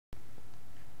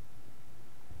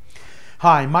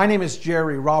Hi, my name is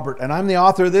Gerry Robert, and I'm the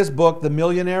author of this book, The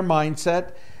Millionaire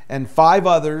Mindset, and 5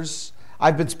 others.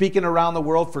 I've been speaking around the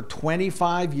world for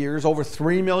 25 years. Over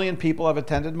 3 million people have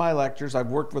attended my lectures.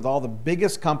 I've worked with all the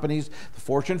biggest companies, the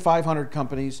Fortune 500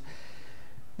 companies.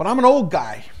 But I'm an old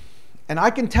guy, and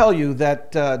I can tell you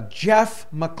that Jeff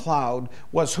McLeod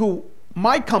was who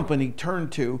my company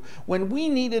turned to when we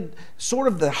needed sort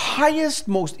of the highest,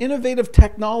 most innovative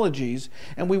technologies,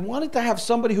 and we wanted to have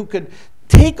somebody who could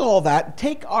take all that,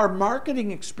 take our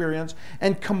marketing experience,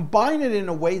 and combine it in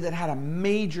a way that had a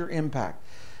major impact.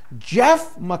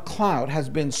 Jeff McLeod has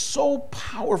been so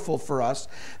powerful for us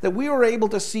that we were able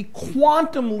to see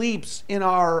quantum leaps in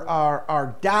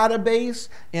our database,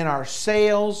 in our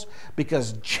sales,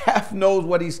 because Jeff knows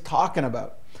what he's talking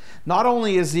about. Not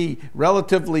only is he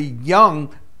relatively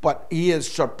young, but he is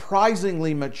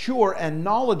surprisingly mature and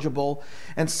knowledgeable,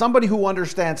 and somebody who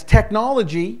understands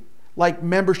technology, like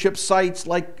membership sites,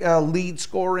 like lead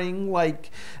scoring, like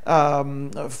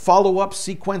follow-up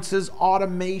sequences,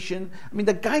 automation. I mean,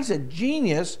 the guy's a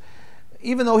genius,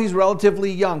 even though he's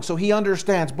relatively young. So he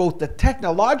understands both the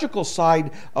technological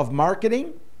side of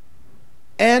marketing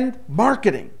and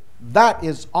marketing. That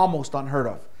is almost unheard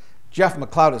of. Jeff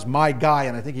McLeod is my guy,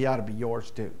 and I think he ought to be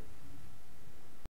yours too.